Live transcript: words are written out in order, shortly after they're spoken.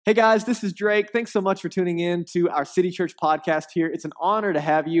Hey guys, this is Drake. Thanks so much for tuning in to our City Church podcast here. It's an honor to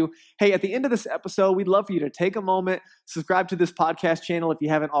have you. Hey, at the end of this episode, we'd love for you to take a moment, subscribe to this podcast channel if you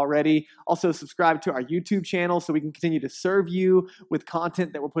haven't already. Also, subscribe to our YouTube channel so we can continue to serve you with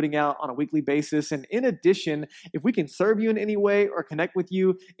content that we're putting out on a weekly basis. And in addition, if we can serve you in any way or connect with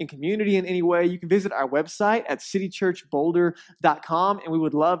you in community in any way, you can visit our website at citychurchboulder.com, and we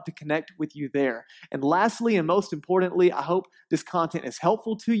would love to connect with you there. And lastly, and most importantly, I hope this content is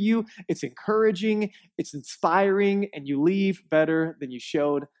helpful to you. It's encouraging, it's inspiring, and you leave better than you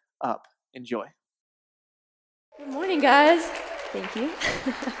showed up. Enjoy. Good morning, guys. Thank you.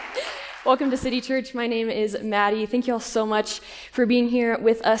 Welcome to City Church. My name is Maddie. Thank you all so much for being here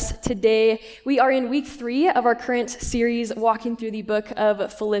with us today. We are in week 3 of our current series, walking through the book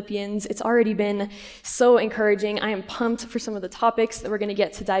of Philippians. It's already been so encouraging. I am pumped for some of the topics that we're going to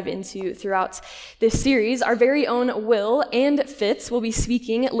get to dive into throughout this series. Our very own Will and Fitz will be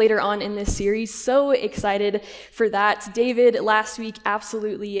speaking later on in this series. So excited for that. David last week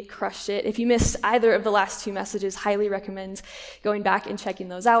absolutely crushed it. If you missed either of the last 2 messages, highly recommend going back and checking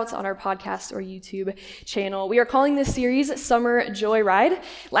those out on our podcast or YouTube channel. We are calling this series Summer Joyride.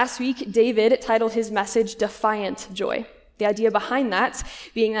 Last week, David titled his message Defiant Joy. The idea behind that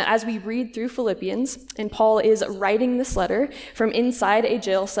being that as we read through Philippians, and Paul is writing this letter from inside a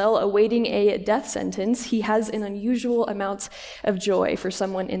jail cell awaiting a death sentence, he has an unusual amount of joy for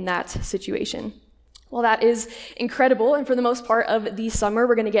someone in that situation. Well, that is incredible, and for the most part of the summer,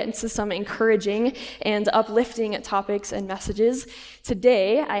 we're going to get into some encouraging and uplifting topics and messages.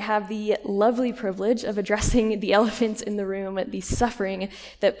 Today, I have the lovely privilege of addressing the elephant in the room, the suffering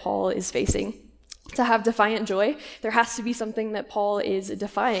that Paul is facing. To have defiant joy, there has to be something that Paul is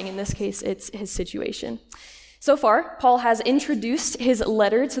defying. In this case, it's his situation. So far, Paul has introduced his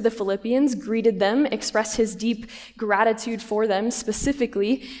letter to the Philippians, greeted them, expressed his deep gratitude for them,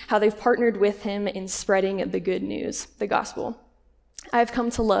 specifically how they've partnered with him in spreading the good news, the gospel. I've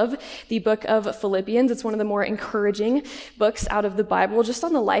come to love the book of Philippians. It's one of the more encouraging books out of the Bible, just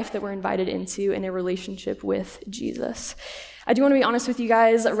on the life that we're invited into in a relationship with Jesus. I do want to be honest with you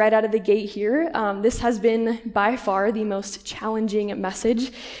guys right out of the gate here. This has been by far the most challenging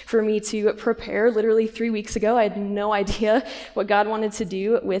message for me to prepare. Literally 3 weeks ago, I had no idea what God wanted to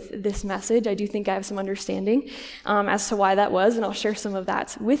do with this message. I do think I have some understanding as to why that was, and I'll share some of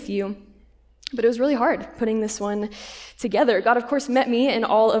that with you. But it was really hard putting this one together. God, of course, met me in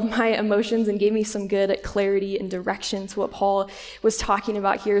all of my emotions and gave me some good clarity and direction to what Paul was talking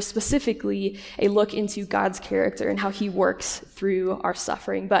about here, specifically a look into God's character and how he works through our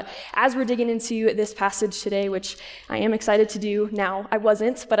suffering. But as we're digging into this passage today, which I am excited to do now, I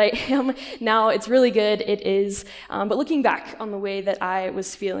wasn't, but I am now. It's really good. It is. But looking back on the way that I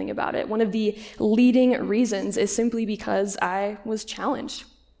was feeling about it, one of the leading reasons is simply because I was challenged.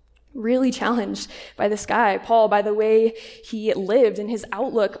 Really challenged by this guy, Paul, by the way he lived and his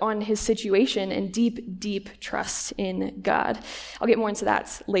outlook on his situation and deep, deep trust in God. I'll get more into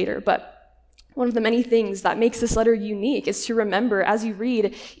that later, but one of the many things that makes this letter unique is to remember as you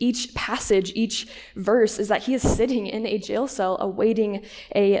read each passage, each verse, is that he is sitting in a jail cell awaiting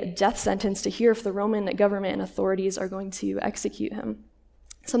a death sentence to hear if the Roman government and authorities are going to execute him.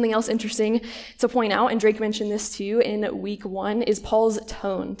 Something else interesting to point out, and Drake mentioned this too in week 1, is Paul's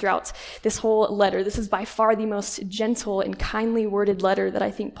tone throughout this whole letter. This is by far the most gentle and kindly worded letter that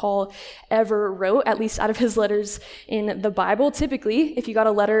I think Paul ever wrote, at least out of his letters in the Bible. Typically, if you got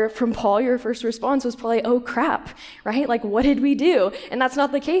a letter from Paul, your first response was probably, oh crap, right? Like, what did we do? And that's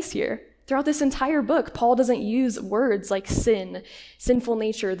not the case here. Throughout this entire book, Paul doesn't use words like sin, sinful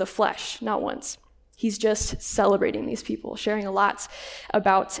nature, the flesh, not once. He's just celebrating these people, sharing a lot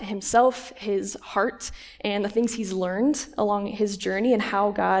about himself, his heart, and the things he's learned along his journey and how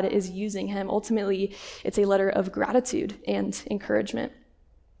God is using him. Ultimately, it's a letter of gratitude and encouragement.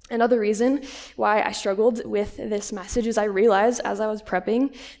 Another reason why I struggled with this message is I realized as I was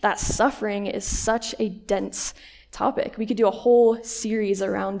prepping that suffering is such a dense topic. We could do a whole series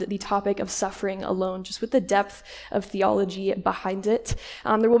around the topic of suffering alone, just with the depth of theology behind it.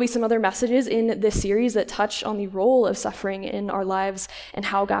 There will be some other messages in this series that touch on the role of suffering in our lives and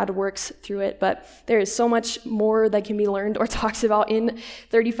how God works through it, but there is so much more that can be learned or talked about in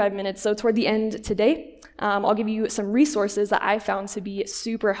 35 minutes. So toward the end today, I'll give you some resources that I found to be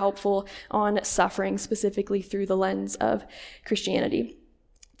super helpful on suffering, specifically through the lens of Christianity.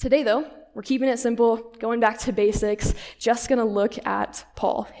 Today, though, we're keeping it simple, going back to basics, just going to look at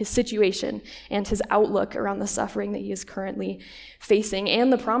Paul, his situation, and his outlook around the suffering that he is currently facing,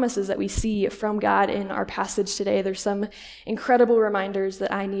 and the promises that we see from God in our passage today. There's some incredible reminders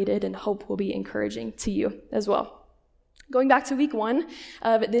that I needed and hope will be encouraging to you as well. Going back to week 1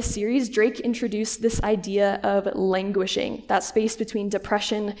 of this series, Drake introduced this idea of languishing, that space between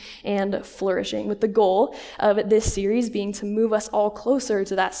depression and flourishing, with the goal of this series being to move us all closer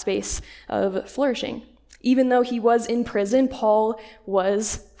to that space of flourishing. Even though he was in prison, Paul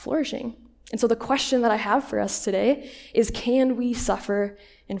was flourishing. And so the question that I have for us today is, can we suffer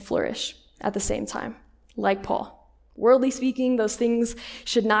and flourish at the same time, like Paul? Worldly speaking, those things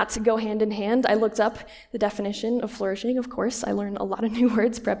should not go hand in hand. I looked up the definition of flourishing, of course. I learned a lot of new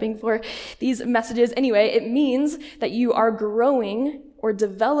words prepping for these messages. Anyway, it means that you are growing or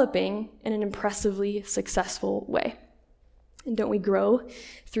developing in an impressively successful way. And don't we grow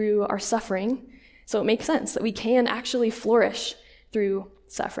through our suffering? So it makes sense that we can actually flourish through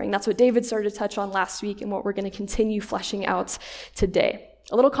suffering. That's what David started to touch on last week and what we're going to continue fleshing out today.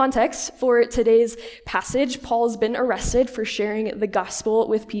 A little context for today's passage. Paul's been arrested for sharing the gospel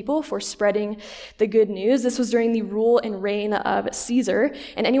with people, for spreading the good news. This was during the rule and reign of Caesar,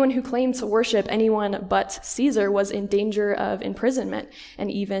 and anyone who claimed to worship anyone but Caesar was in danger of imprisonment and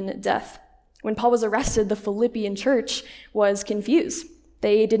even death. When Paul was arrested, the Philippian church was confused.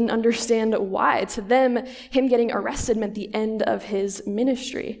 They didn't understand why. To them, him getting arrested meant the end of his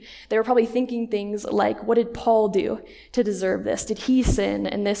ministry. They were probably thinking things like, what did Paul do to deserve this? Did he sin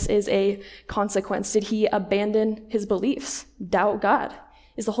and this is a consequence? Did he abandon his beliefs, doubt God?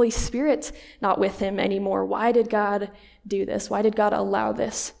 Is the Holy Spirit not with him anymore? Why did God do this? Why did God allow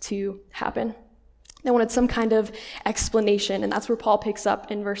this to happen? They wanted some kind of explanation, and that's where Paul picks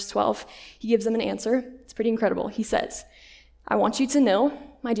up in verse 12. He gives them an answer. It's pretty incredible. He says, I want you to know,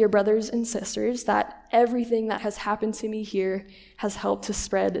 my dear brothers and sisters, that everything that has happened to me here has helped to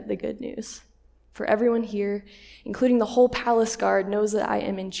spread the good news. For everyone here, including the whole palace guard, knows that I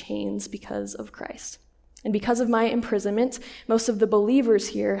am in chains because of Christ. And because of my imprisonment, most of the believers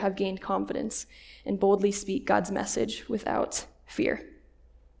here have gained confidence and boldly speak God's message without fear.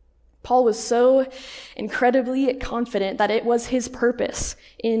 Paul was so incredibly confident that it was his purpose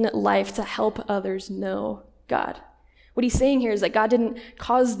in life to help others know God. What he's saying here is that God didn't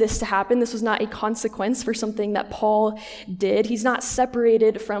cause this to happen. This was not a consequence for something that Paul did. He's not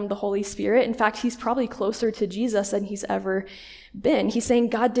separated from the Holy Spirit. In fact, he's probably closer to Jesus than he's ever been. He's saying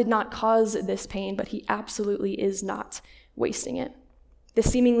God did not cause this pain, but he absolutely is not wasting it. This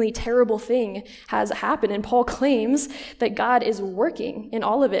seemingly terrible thing has happened, and Paul claims that God is working in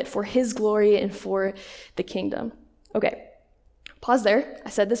all of it for his glory and for the kingdom. Okay. Pause there.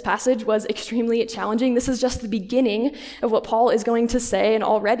 I said this passage was extremely challenging. This is just the beginning of what Paul is going to say, and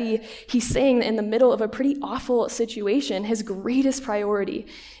already he's saying that in the middle of a pretty awful situation, his greatest priority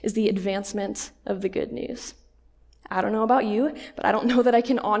is the advancement of the good news. I don't know about you, but I don't know that I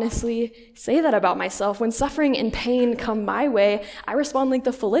can honestly say that about myself. When suffering and pain come my way, I respond like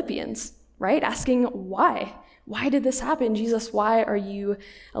the Philippians, right? Asking why? Why did this happen? Jesus, why are you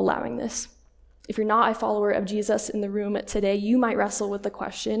allowing this? If you're not a follower of Jesus in the room today, you might wrestle with the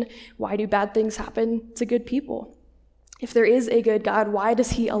question, why do bad things happen to good people? If there is a good God, why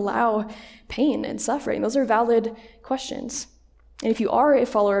does he allow pain and suffering? Those are valid questions. And if you are a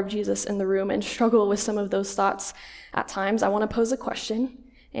follower of Jesus in the room and struggle with some of those thoughts at times, I want to pose a question,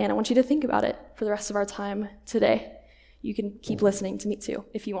 and I want you to think about it for the rest of our time today. You can keep listening to me too,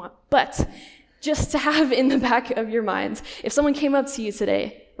 if you want. But just to have in the back of your mind, if someone came up to you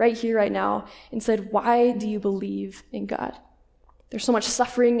today, right here, right now, and said, why do you believe in God? There's so much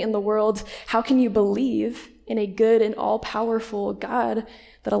suffering in the world. How can you believe in a good and all-powerful God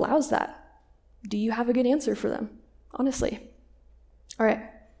that allows that? Do you have a good answer for them? Honestly. All right,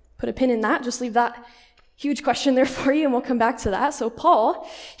 put a pin in that. Just leave that huge question there for you, and we'll come back to that. So Paul,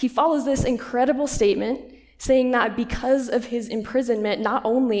 he follows this incredible statement saying that because of his imprisonment, not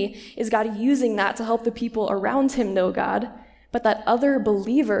only is God using that to help the people around him know God, but that other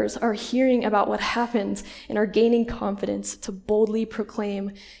believers are hearing about what happened and are gaining confidence to boldly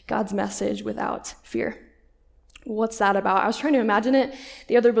proclaim God's message without fear. What's that about? I was trying to imagine it,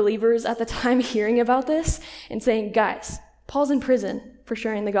 the other believers at the time hearing about this and saying, guys, Paul's in prison for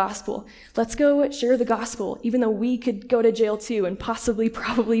sharing the gospel. Let's go share the gospel, even though we could go to jail too and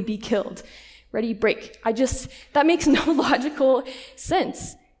probably be killed. Ready, break. That makes no logical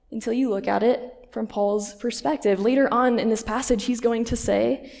sense until you look at it from Paul's perspective. Later on in this passage, he's going to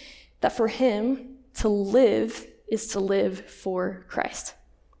say that for him, to live is to live for Christ,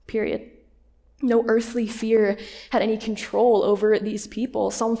 period. No earthly fear had any control over these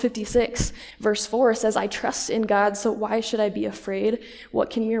people. Psalm 56, verse 4 says, I trust in God, so why should I be afraid? What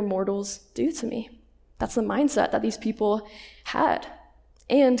can mere mortals do to me? That's the mindset that these people had.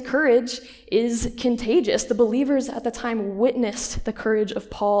 And courage is contagious. The believers at the time witnessed the courage of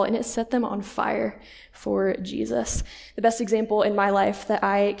Paul, and it set them on fire for Jesus. The best example in my life that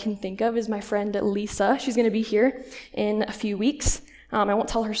I can think of is my friend Lisa. She's going to be here in a few weeks. I won't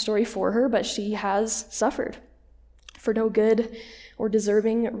tell her story for her, but she has suffered for no good or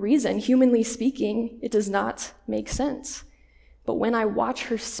deserving reason. Humanly speaking, it does not make sense. But when I watch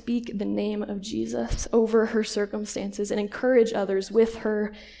her speak the name of Jesus over her circumstances and encourage others with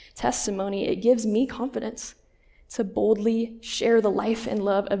her testimony, it gives me confidence to boldly share the life and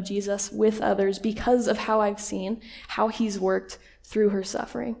love of Jesus with others because of how I've seen how he's worked through her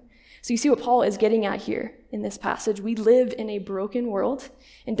suffering. So you see what Paul is getting at here in this passage. We live in a broken world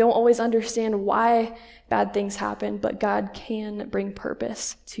and don't always understand why bad things happen, but God can bring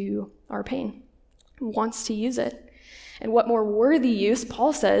purpose to our pain, wants to use it. And what more worthy use,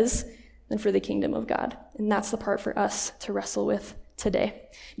 Paul says, than for the kingdom of God. And that's the part for us to wrestle with today.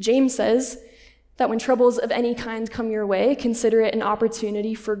 James says that when troubles of any kind come your way, consider it an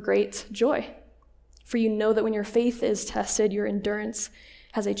opportunity for great joy. For you know that when your faith is tested, your endurance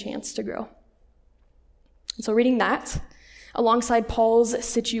has a chance to grow. And so reading that, alongside Paul's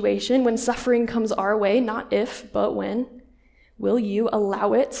situation, when suffering comes our way, not if, but when, will you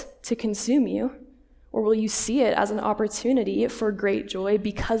allow it to consume you? Or will you see it as an opportunity for great joy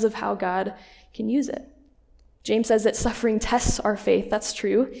because of how God can use it? James says that suffering tests our faith. That's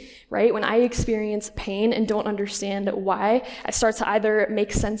true, right? When I experience pain and don't understand why, I start to either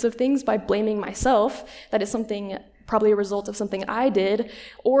make sense of things by blaming myself, that is something, probably a result of something I did,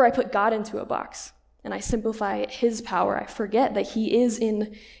 or I put God into a box and I simplify his power. I forget that he is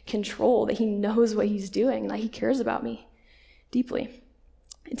in control, that he knows what he's doing, and that he cares about me deeply.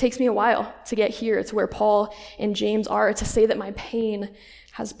 It takes me a while to get here to where Paul and James are, to say that my pain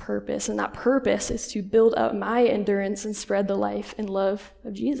has purpose, and that purpose is to build up my endurance and spread the life and love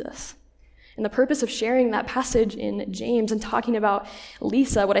of Jesus. And the purpose of sharing that passage in James and talking about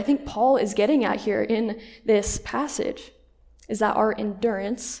Lisa, what I think Paul is getting at here in this passage is that our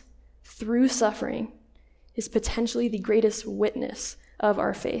endurance through suffering is potentially the greatest witness of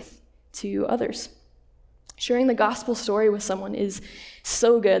our faith to others. Sharing the gospel story with someone is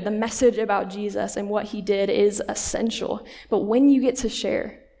so good. The message about Jesus and what he did is essential. But when you get to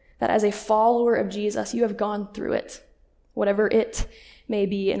share that as a follower of Jesus, you have gone through it, whatever it may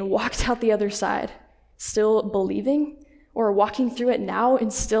be, and walked out the other side, still believing, or walking through it now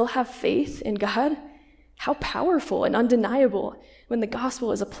and still have faith in God, how powerful and undeniable when the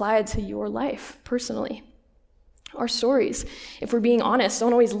gospel is applied to your life personally. Our stories, if we're being honest,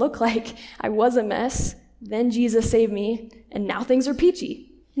 don't always look like I was a mess, then Jesus saved me, and now things are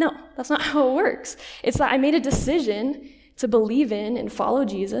peachy. No, that's not how it works. It's that I made a decision to believe in and follow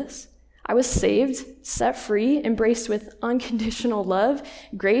Jesus. I was saved, set free, embraced with unconditional love,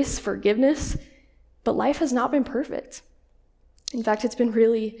 grace, forgiveness, but life has not been perfect. In fact, it's been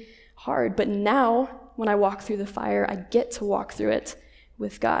really hard, but now, when I walk through the fire, I get to walk through it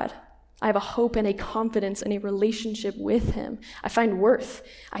with God. I have a hope and a confidence and a relationship with him. I find worth,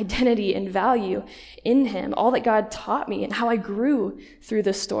 identity, and value in him, all that God taught me and how I grew through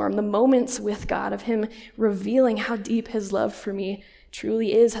the storm, the moments with God of him revealing how deep his love for me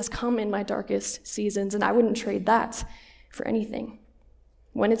truly is, has come in my darkest seasons, and I wouldn't trade that for anything.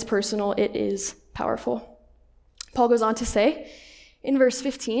 When it's personal, it is powerful. Paul goes on to say in verse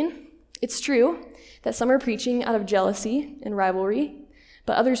 15, it's true that some are preaching out of jealousy and rivalry,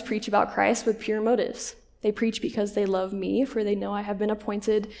 but others preach about Christ with pure motives. They preach because they love me, for they know I have been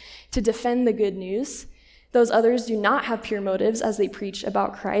appointed to defend the good news. Those others do not have pure motives as they preach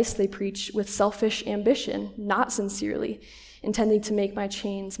about Christ. They preach with selfish ambition, not sincerely, intending to make my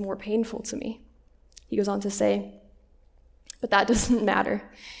chains more painful to me. He goes on to say, but that doesn't matter.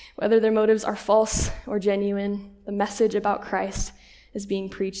 Whether their motives are false or genuine, the message about Christ is being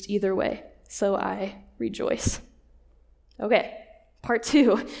preached either way, so I rejoice. Okay. Part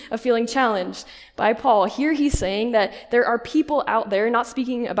 2 of feeling challenged by Paul. Here he's saying that there are people out there, not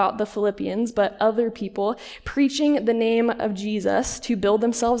speaking about the Philippians, but other people, preaching the name of Jesus to build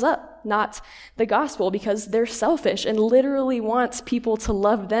themselves up, not the gospel, because they're selfish and literally want people to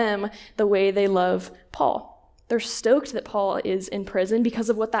love them the way they love Paul. They're stoked that Paul is in prison because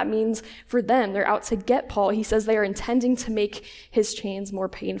of what that means for them. They're out to get Paul. He says they are intending to make his chains more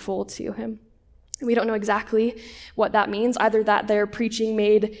painful to him. We don't know exactly what that means, either that their preaching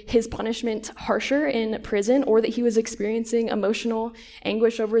made his punishment harsher in prison or that he was experiencing emotional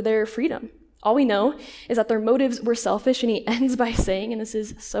anguish over their freedom. All we know is that their motives were selfish, and he ends by saying, and this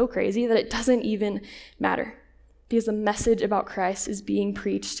is so crazy, that it doesn't even matter because the message about Christ is being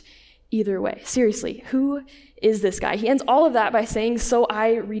preached either way. Seriously, who is this guy? He ends all of that by saying, so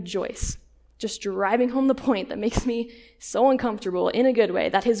I rejoice. Just driving home the point that makes me so uncomfortable in a good way,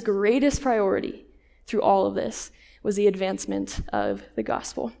 that his greatest priority through all of this was the advancement of the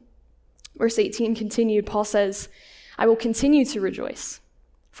gospel. Verse 18 continued, Paul says, I will continue to rejoice,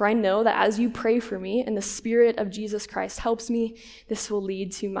 for I know that as you pray for me and the Spirit of Jesus Christ helps me, this will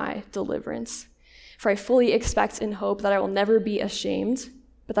lead to my deliverance. For I fully expect and hope that I will never be ashamed,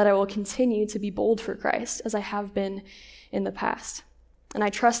 but that I will continue to be bold for Christ as I have been in the past. And I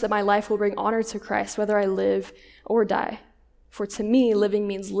trust that my life will bring honor to Christ whether I live or die. For to me, living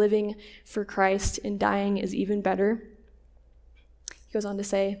means living for Christ, and dying is even better. He goes on to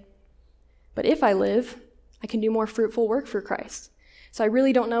say, but if I live, I can do more fruitful work for Christ. So I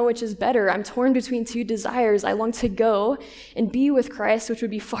really don't know which is better. I'm torn between two desires. I long to go and be with Christ, which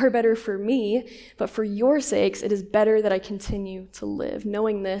would be far better for me, but for your sakes, it is better that I continue to live.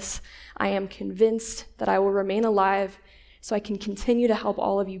 Knowing this, I am convinced that I will remain alive so I can continue to help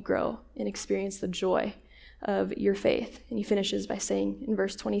all of you grow and experience the joy of your faith. And he finishes by saying in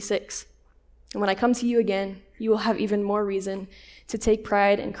verse 26, and when I come to you again, you will have even more reason to take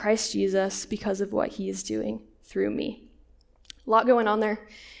pride in Christ Jesus because of what he is doing through me. A lot going on there.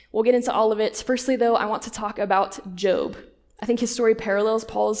 We'll get into all of it. Firstly, though, I want to talk about Job. I think his story parallels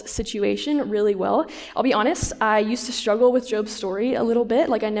Paul's situation really well. I'll be honest, I used to struggle with Job's story a little bit.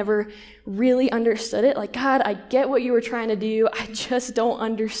 Like, I never really understood it. Like, God, I get what you were trying to do. I just don't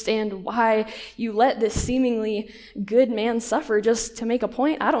understand why you let this seemingly good man suffer just to make a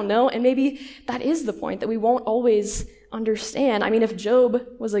point. I don't know. And maybe that is the point, that we won't always understand. I mean, if Job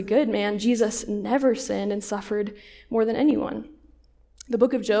was a good man, Jesus never sinned and suffered more than anyone. The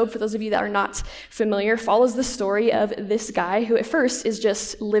book of Job, for those of you that are not familiar, follows the story of this guy who at first is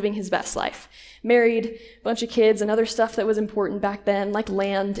just living his best life. Married, bunch of kids, and other stuff that was important back then, like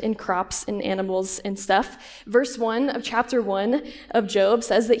land and crops and animals and stuff. Verse 1 of chapter 1 of Job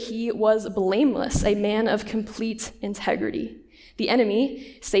says that he was blameless, a man of complete integrity. The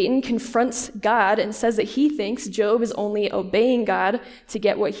enemy, Satan, confronts God and says that he thinks Job is only obeying God to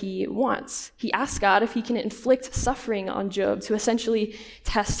get what he wants. He asks God if he can inflict suffering on Job to essentially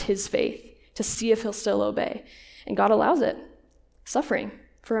test his faith, to see if he'll still obey. And God allows it. Suffering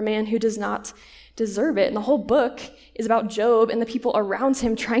for a man who does not deserve it. And the whole book is about Job and the people around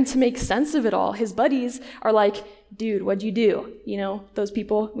him trying to make sense of it all. His buddies are like, dude, what'd you do? You know, those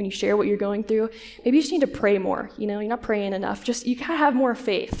people, when you share what you're going through, maybe you just need to pray more. You know, you're not praying enough. Just, you gotta have more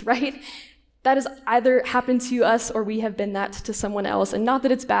faith, right? That has either happened to us or we have been that to someone else. And not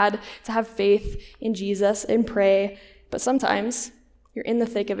that it's bad to have faith in Jesus and pray, but sometimes you're in the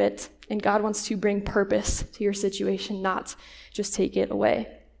thick of it and God wants to bring purpose to your situation, not just take it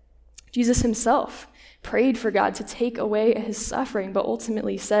away. Jesus himself prayed for God to take away his suffering, but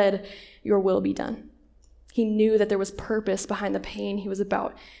ultimately said, your will be done. He knew that there was purpose behind the pain he was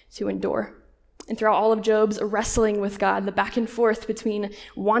about to endure. And throughout all of Job's wrestling with God, the back and forth between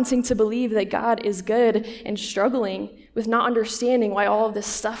wanting to believe that God is good and struggling with not understanding why all of this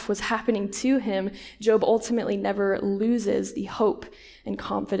stuff was happening to him, Job ultimately never loses the hope and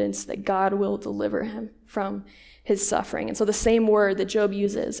confidence that God will deliver him from his suffering. And so the same word that Job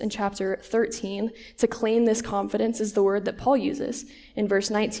uses in chapter 13 to claim this confidence is the word that Paul uses in verse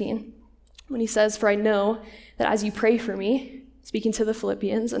 19. When he says, for I know that as you pray for me, speaking to the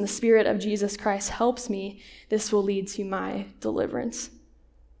Philippians, and the Spirit of Jesus Christ helps me, this will lead to my deliverance.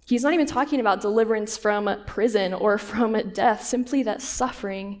 He's not even talking about deliverance from prison or from death, simply that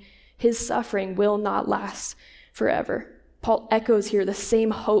suffering, his suffering, will not last forever. Paul echoes here the same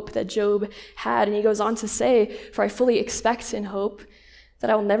hope that Job had, and he goes on to say, for I fully expect and hope that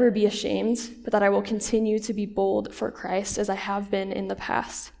I will never be ashamed, but that I will continue to be bold for Christ as I have been in the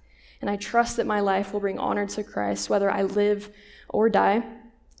past. And I trust that my life will bring honor to Christ, whether I live or die.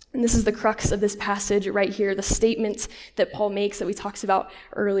 And this is the crux of this passage right here, the statement that Paul makes that we talked about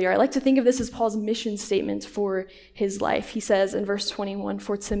earlier. I like to think of this as Paul's mission statement for his life. He says in verse 21,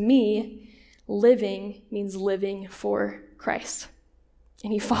 for to me, living means living for Christ.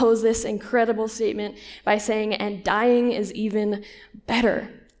 And he follows this incredible statement by saying, and dying is even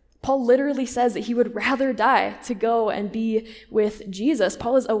better. Paul literally says that he would rather die to go and be with Jesus.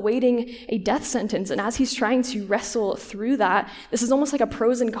 Paul is awaiting a death sentence, and as he's trying to wrestle through that, this is almost like a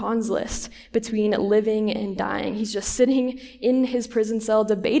pros and cons list between living and dying. He's just sitting in his prison cell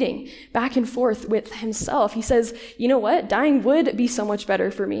debating back and forth with himself. He says, you know what? Dying would be so much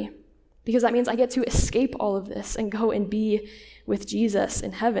better for me, because that means I get to escape all of this and go and be with Jesus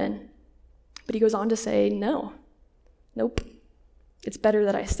in heaven. But he goes on to say, nope. It's better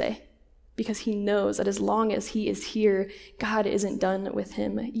that I stay. because he knows that as long as he is here, God isn't done with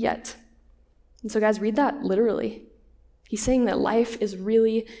him yet. And so guys, read that literally. He's saying that life is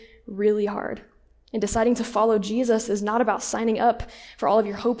really, really hard. And deciding to follow Jesus is not about signing up for all of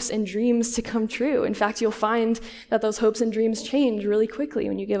your hopes and dreams to come true. In fact, you'll find that those hopes and dreams change really quickly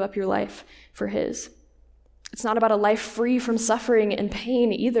when you give up your life for his. It's not about a life free from suffering and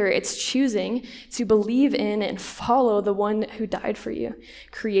pain either. It's choosing to believe in and follow the one who died for you,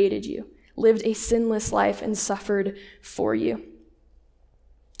 created you, lived a sinless life, and suffered for you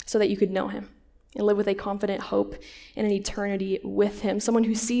so that you could know him and live with a confident hope in an eternity with him. Someone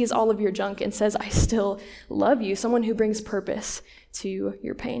who sees all of your junk and says, I still love you. Someone who brings purpose to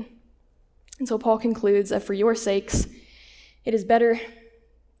your pain. And so Paul concludes that for your sakes, it is better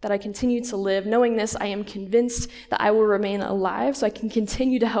that I continue to live. Knowing this, I am convinced that I will remain alive so I can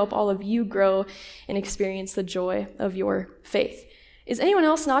continue to help all of you grow and experience the joy of your faith. Is anyone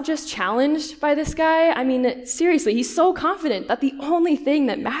else not just challenged by this guy? I mean, seriously, he's so confident that the only thing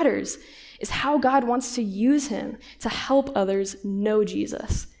that matters is how God wants to use him to help others know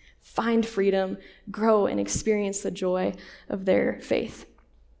Jesus, find freedom, grow, and experience the joy of their faith.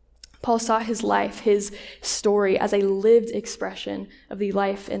 Paul saw his life, his story, as a lived expression of the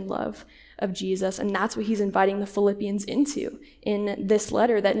life and love of Jesus, and that's what he's inviting the Philippians into in this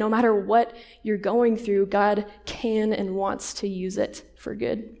letter, that no matter what you're going through, God can and wants to use it for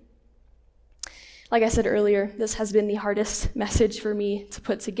good. Like I said earlier, this has been the hardest message for me to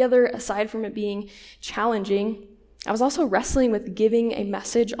put together, aside from it being challenging. I was also wrestling with giving a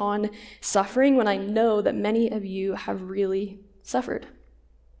message on suffering when I know that many of you have really suffered,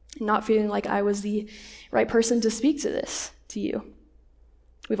 not feeling like I was the right person to speak to this to you.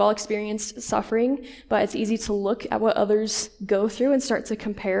 We've all experienced suffering, but it's easy to look at what others go through and start to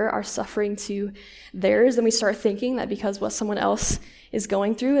compare our suffering to theirs, and we start thinking that because what someone else is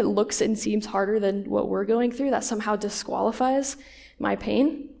going through, it looks and seems harder than what we're going through, that somehow disqualifies my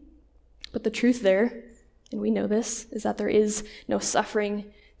pain. But the truth there, and we know this, is that there is no suffering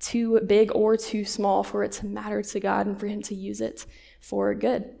too big or too small for it to matter to God and for him to use it for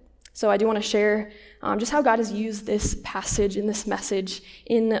good. So I do want to share just how God has used this passage and this message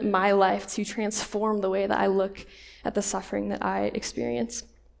in my life to transform the way that I look at the suffering that I experience.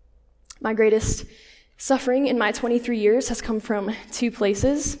 My greatest suffering in my 23 years has come from two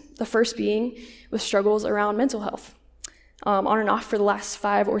places. The first being with struggles around mental health. On and off for the last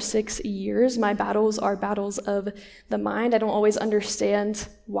 5 or 6 years, my battles are battles of the mind. I don't always understand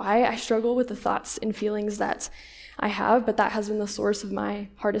why I struggle with the thoughts and feelings that I have, but that has been the source of my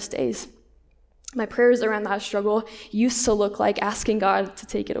hardest days. My prayers around that struggle used to look like asking God to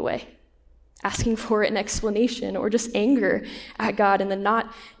take it away, asking for an explanation or just anger at God, and then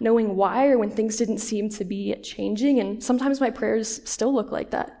not knowing why or when things didn't seem to be changing. And sometimes my prayers still look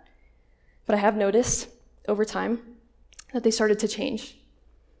like that. But I have noticed over time that they started to change.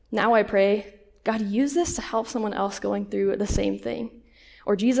 Now I pray, God, use this to help someone else going through the same thing.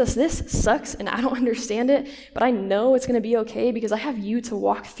 Or Jesus, this sucks and I don't understand it, but I know it's going to be okay because I have you to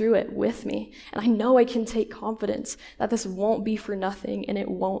walk through it with me. And I know I can take confidence that this won't be for nothing and it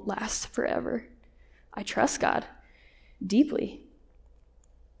won't last forever. I trust God deeply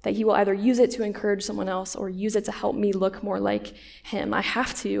that he will either use it to encourage someone else or use it to help me look more like him. I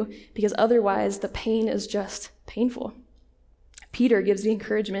have to, because otherwise the pain is just painful. Peter gives the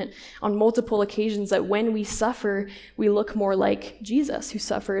encouragement on multiple occasions that when we suffer, we look more like Jesus, who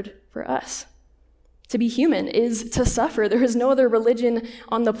suffered for us. To be human is to suffer. There is no other religion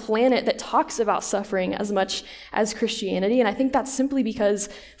on the planet that talks about suffering as much as Christianity, and I think that's simply because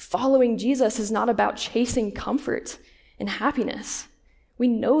following Jesus is not about chasing comfort and happiness. We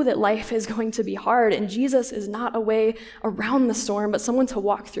know that life is going to be hard, and Jesus is not a way around the storm, but someone to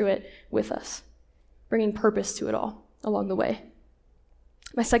walk through it with us, bringing purpose to it all along the way.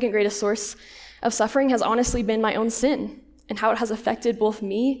 My second greatest source of suffering has honestly been my own sin and how it has affected both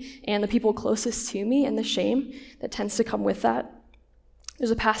me and the people closest to me and the shame that tends to come with that. There's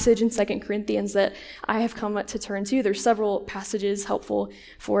a passage in 2 Corinthians that I have come to turn to. There's several passages helpful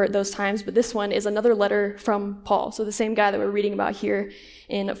for those times, but this one is another letter from Paul. So the same guy that we're reading about here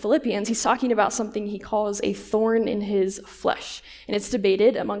in Philippians, he's talking about something he calls a thorn in his flesh. And it's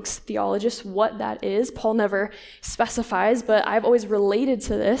debated amongst theologists what that is. Paul never specifies, but I've always related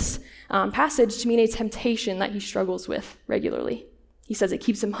to this passage to mean a temptation that he struggles with regularly. He says it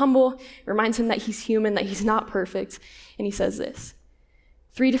keeps him humble, reminds him that he's human, that he's not perfect, and he says this: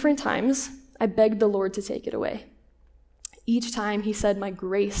 3 different times, I begged the Lord to take it away. Each time he said, my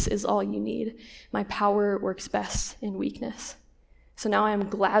grace is all you need. My power works best in weakness. So now I am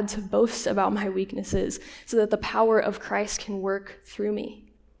glad to boast about my weaknesses so that the power of Christ can work through me.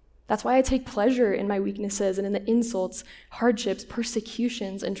 That's why I take pleasure in my weaknesses and in the insults, hardships,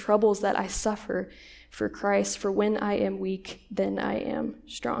 persecutions, and troubles that I suffer for Christ. For when I am weak, then I am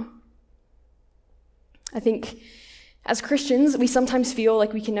strong. I think as Christians, we sometimes feel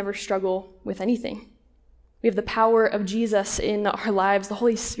like we can never struggle with anything. We have the power of Jesus in our lives. The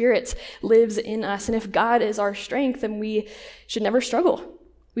Holy Spirit lives in us. And if God is our strength, then we should never struggle.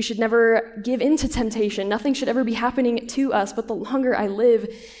 We should never give in to temptation. Nothing should ever be happening to us. But the longer I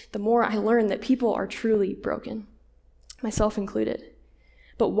live, the more I learn that people are truly broken, myself included.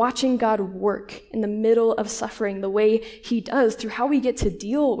 But watching God work in the middle of suffering the way he does through how we get to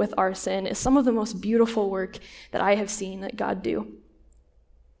deal with our sin is some of the most beautiful work that I have seen that God do.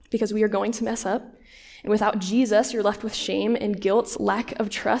 Because we are going to mess up. And without Jesus, you're left with shame and guilt, lack of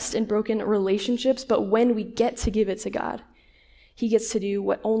trust, and broken relationships. But when we get to give it to God, he gets to do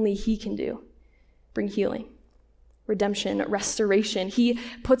what only he can do: bring healing, redemption, restoration. He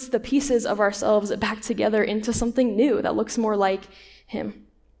puts the pieces of ourselves back together into something new that looks more like him.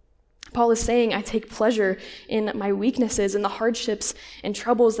 Paul is saying, I take pleasure in my weaknesses and the hardships and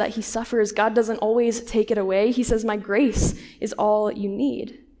troubles that he suffers. God doesn't always take it away. He says, my grace is all you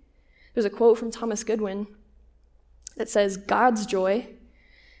need. There's a quote from Thomas Goodwin that says, God's joy,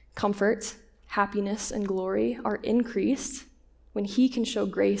 comfort, happiness, and glory are increased when he can show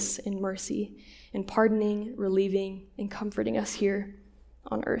grace and mercy in pardoning, relieving, and comforting us here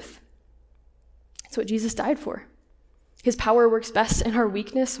on earth. That's what Jesus died for. His power works best in our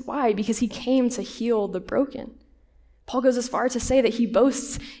weakness. Why? Because he came to heal the broken. Paul goes as far to say that he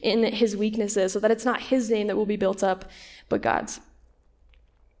boasts in his weaknesses so that it's not his name that will be built up, but God's.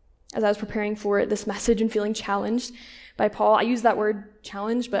 As I was preparing for this message and feeling challenged by Paul, I used that word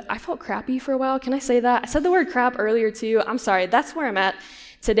challenge, but I felt crappy for a while. Can I say that? I said the word crap earlier too. I'm sorry. That's where I'm at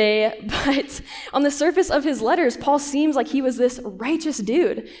today. But on the surface of his letters, Paul seems like he was this righteous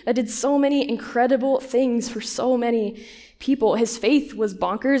dude that did so many incredible things for so many people. His faith was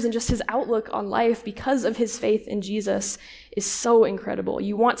bonkers, and just his outlook on life because of his faith in Jesus is so incredible.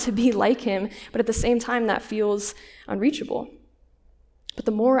 You want to be like him, but at the same time, that feels unreachable. But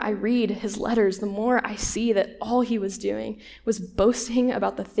the more I read his letters, the more I see that all he was doing was boasting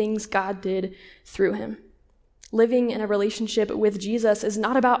about the things God did through him. Living in a relationship with Jesus is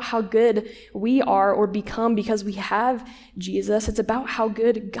not about how good we are or become because we have Jesus. It's about how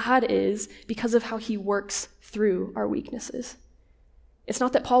good God is because of how he works through our weaknesses. It's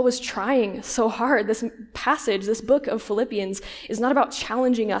not that Paul was trying so hard. This passage, this book of Philippians, is not about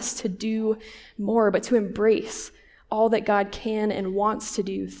challenging us to do more, but to embrace all that God can and wants to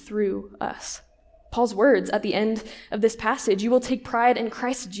do through us. Paul's words at the end of this passage, you will take pride in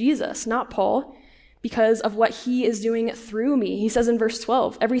Christ Jesus, not Paul, because of what he is doing through me. He says in verse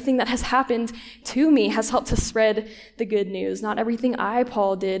 12, everything that has happened to me has helped to spread the good news, not everything I,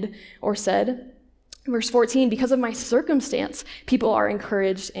 Paul, did or said. Verse 14, because of my circumstance, people are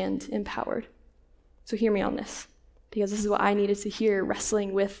encouraged and empowered. So hear me on this, because this is what I needed to hear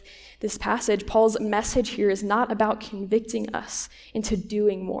wrestling with this passage. Paul's message here is not about convicting us into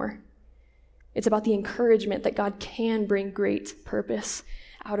doing more. It's about the encouragement that God can bring great purpose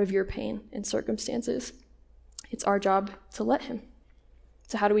out of your pain and circumstances. It's our job to let him.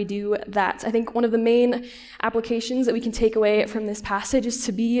 So how do we do that? I think one of the main applications that we can take away from this passage is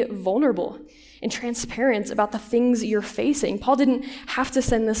to be vulnerable and transparent about the things you're facing. Paul didn't have to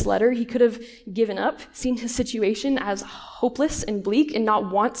send this letter. He could have given up, seen his situation as hopeless and bleak, and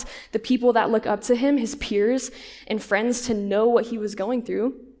not want the people that look up to him, his peers and friends, to know what he was going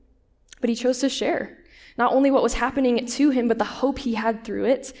through. But he chose to share not only what was happening to him, but the hope he had through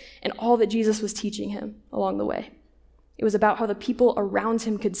it and all that Jesus was teaching him along the way. It was about how the people around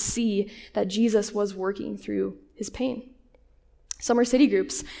him could see that Jesus was working through his pain. Summer city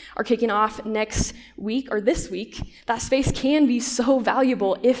groups are kicking off next week or this week. That space can be so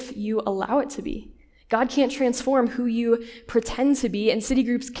valuable if you allow it to be. God can't transform who you pretend to be, and city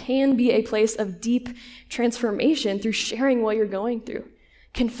groups can be a place of deep transformation through sharing what you're going through,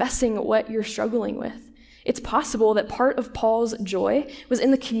 confessing what you're struggling with. It's possible that part of Paul's joy was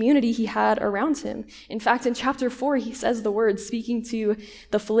in the community he had around him. In fact, in chapter 4, he says the words, speaking to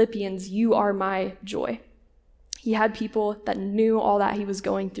the Philippians, "You are my joy." He had people that knew all that he was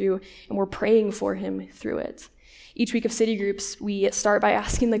going through and were praying for him through it. Each week of city groups, we start by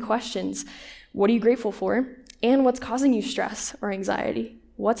asking the questions, what are you grateful for? And what's causing you stress or anxiety?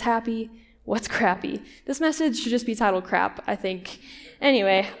 What's happy? What's crappy? This message should just be titled crap, I think.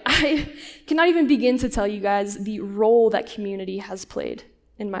 Anyway, I cannot even begin to tell you guys the role that community has played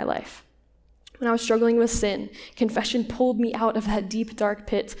in my life. When I was struggling with sin, confession pulled me out of that deep, dark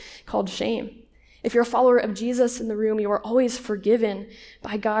pit called shame. If you're a follower of Jesus in the room, you are always forgiven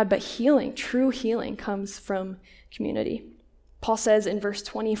by God, but healing, true healing, comes from community. Paul says in verse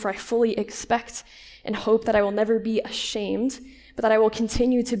 20, "For I fully expect and hope that I will never be ashamed, but that I will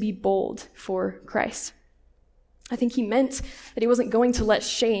continue to be bold for Christ." I think he meant that he wasn't going to let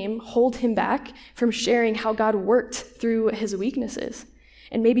shame hold him back from sharing how God worked through his weaknesses.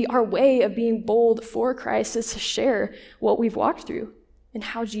 And maybe our way of being bold for Christ is to share what we've walked through and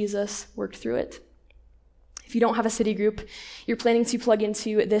how Jesus worked through it. If you don't have a city group you're planning to plug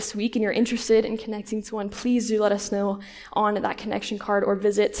into this week and you're interested in connecting to one, please do let us know on that connection card or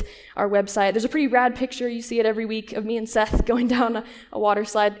visit our website. There's a pretty rad picture, you see it every week, of me and Seth going down a water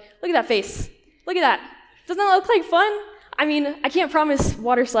slide. Look at that face. Look at that. Doesn't that look like fun? I mean, I can't promise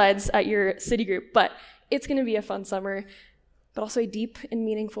water slides at your city group, but it's going to be a fun summer, but also a deep and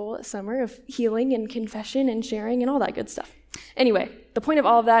meaningful summer of healing and confession and sharing and all that good stuff. Anyway, the point of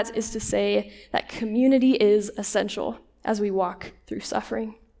all of that is to say that community is essential as we walk through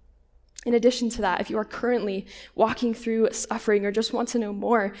suffering. In addition to that, if you are currently walking through suffering or just want to know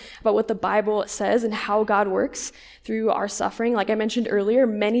more about what the Bible says and how God works through our suffering, like I mentioned earlier,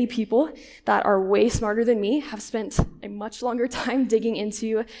 many people that are way smarter than me have spent a much longer time digging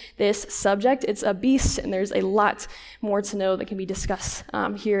into this subject. It's a beast, and there's a lot more to know that can be discussed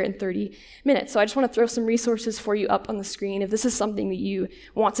here in 30 minutes. So I just want to throw some resources for you up on the screen if this is something that you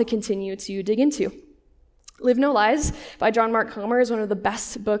want to continue to dig into. Live No Lies by John Mark Comer is one of the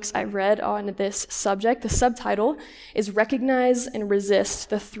best books I've read on this subject. The subtitle is Recognize and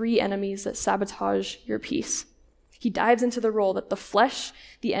Resist the Three Enemies That Sabotage Your Peace. He dives into the role that the flesh,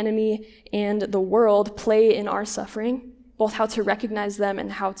 the enemy, and the world play in our suffering, both how to recognize them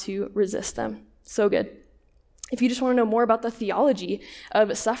and how to resist them. So good. If you just want to know more about the theology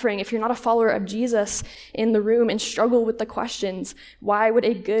of suffering, if you're not a follower of Jesus in the room and struggle with the questions, why would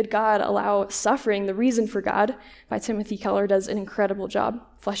a good God allow suffering? The Reason for God by Timothy Keller does an incredible job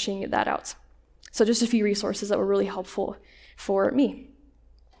fleshing that out. So just a few resources that were really helpful for me.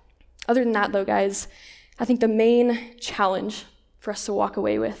 Other than that, though, guys, I think the main challenge for us to walk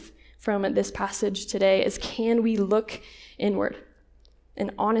away with from this passage today is, can we look inward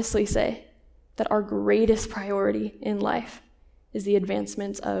and honestly say that our greatest priority in life is the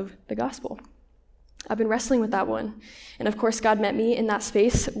advancement of the gospel? I've been wrestling with that one. And of course, God met me in that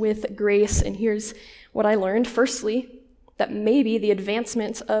space with grace. And here's what I learned. Firstly, that maybe the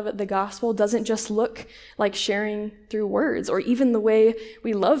advancement of the gospel doesn't just look like sharing through words or even the way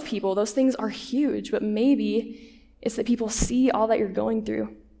we love people. Those things are huge, but maybe it's that people see all that you're going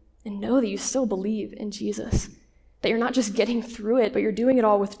through and know that you still believe in Jesus. That you're not just getting through it, but you're doing it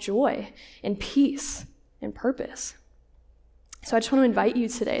all with joy and peace and purpose. So I just want to invite you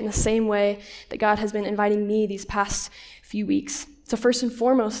today in the same way that God has been inviting me these past few weeks to first and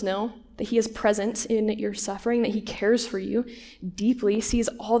foremost know that he is present in your suffering, that he cares for you deeply, sees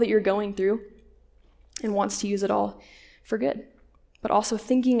all that you're going through, and wants to use it all for good. But also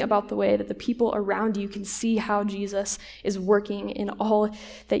thinking about the way that the people around you can see how Jesus is working in all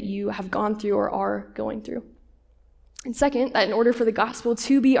that you have gone through or are going through. And second, that in order for the gospel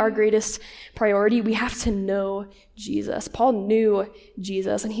to be our greatest priority, we have to know Jesus. Paul knew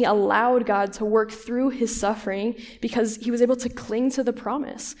Jesus, and he allowed God to work through his suffering because he was able to cling to the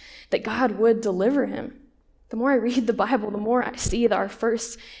promise that God would deliver him. The more I read the Bible, the more I see that our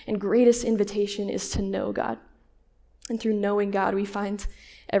first and greatest invitation is to know God. And through knowing God, we find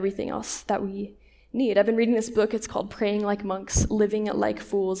everything else that we need. I've been reading this book. It's called Praying Like Monks, Living Like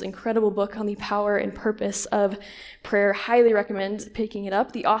Fools. Incredible book on the power and purpose of prayer. Highly recommend picking it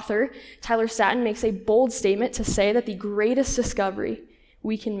up. The author, Tyler Staton, makes a bold statement to say that the greatest discovery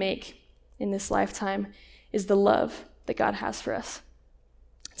we can make in this lifetime is the love that God has for us.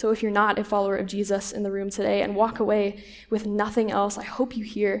 So if you're not a follower of Jesus in the room today and walk away with nothing else, I hope you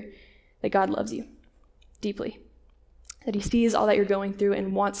hear that God loves you deeply, that he sees all that you're going through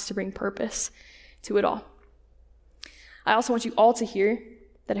and wants to bring purpose to it all. I also want you all to hear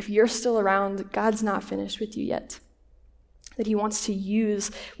that if you're still around, God's not finished with you yet. That he wants to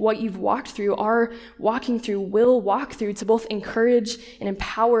use what you've walked through, are walking through, will walk through, to both encourage and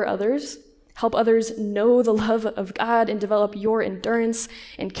empower others, help others know the love of God, and develop your endurance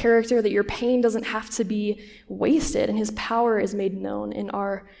and character, that your pain doesn't have to be wasted, and his power is made known in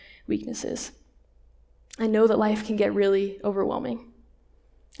our weaknesses. I know that life can get really overwhelming.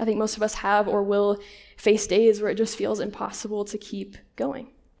 I think most of us have or will face days where it just feels impossible to keep going.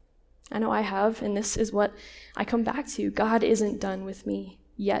 I know I have, and this is what I come back to. God isn't done with me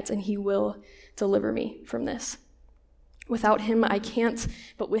yet, and he will deliver me from this. Without him, I can't,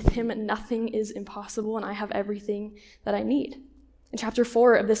 but with him, nothing is impossible, and I have everything that I need. In chapter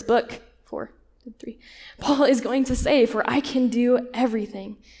 4 of this book, Paul is going to say, "For I can do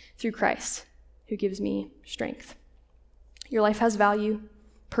everything through Christ who gives me strength." Your life has value,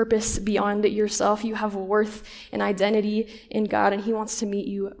 purpose beyond yourself. You have worth and identity in God, and he wants to meet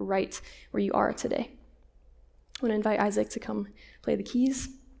you right where you are today. I want to invite Isaac to come play the keys.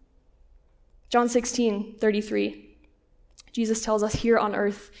 John 16:33. Jesus tells us, "Here on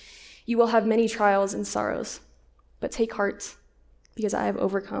earth, you will have many trials and sorrows, but take heart, because I have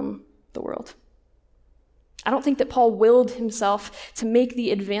overcome the world." I don't think that Paul willed himself to make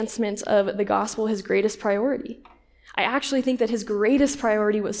the advancement of the gospel his greatest priority. I actually think that his greatest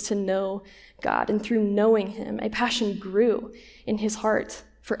priority was to know God, and through knowing him, a passion grew in his heart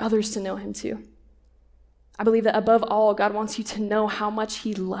for others to know him too. I believe that above all, God wants you to know how much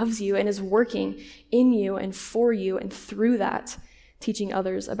he loves you and is working in you and for you, and through that, teaching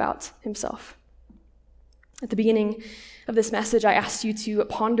others about himself. At the beginning of this message, I asked you to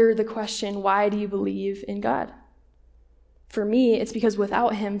ponder the question, why do you believe in God? For me, it's because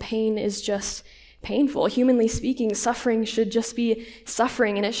without him, pain is just painful. Humanly speaking, suffering should just be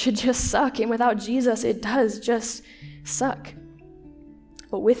suffering, and it should just suck. And without Jesus, it does just suck.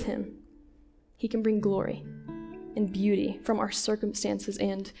 But with him, he can bring glory and beauty from our circumstances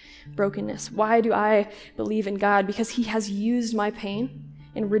and brokenness. Why do I believe in God? Because he has used my pain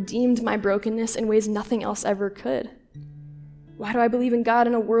and redeemed my brokenness in ways nothing else ever could. Why do I believe in God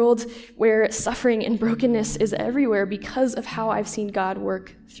in a world where suffering and brokenness is everywhere? Because of how I've seen God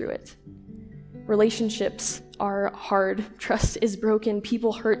work through it. Relationships are hard. Trust is broken.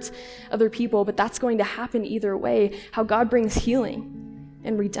 People hurt other people, but that's going to happen either way. How God brings healing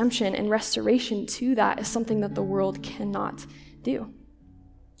and redemption and restoration to that is something that the world cannot do.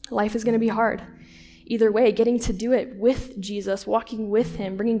 Life is going to be hard. Either way, getting to do it with Jesus, walking with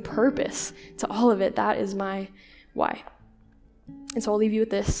him, bringing purpose to all of it, that is my why. And so I'll leave you with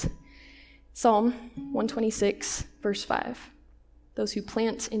this. Psalm 126, verse 5. Those who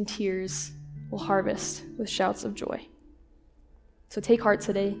plant in tears will harvest with shouts of joy. So take heart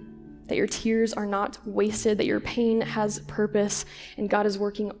today that your tears are not wasted, that your pain has purpose, and God is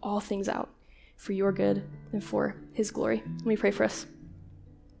working all things out for your good and for his glory. Let me pray for us.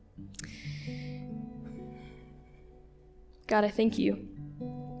 God, I thank you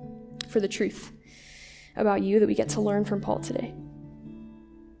for the truth about you that we get to learn from Paul today,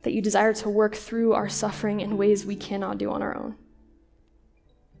 that you desire to work through our suffering in ways we cannot do on our own.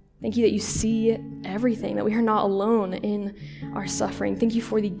 Thank you that you see everything, that we are not alone in our suffering. Thank you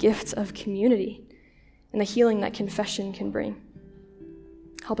for the gift of community and the healing that confession can bring.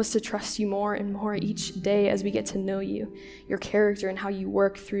 Help us to trust you more and more each day as we get to know you, your character, and how you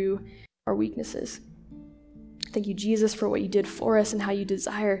work through our weaknesses. Thank you, Jesus, for what you did for us and how you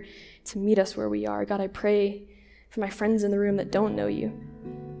desire to meet us where we are. God, I pray for my friends in the room that don't know you,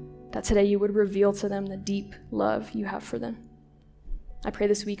 that today you would reveal to them the deep love you have for them. I pray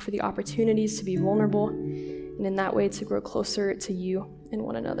this week for the opportunities to be vulnerable and in that way to grow closer to you and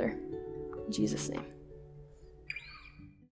one another. In Jesus' name.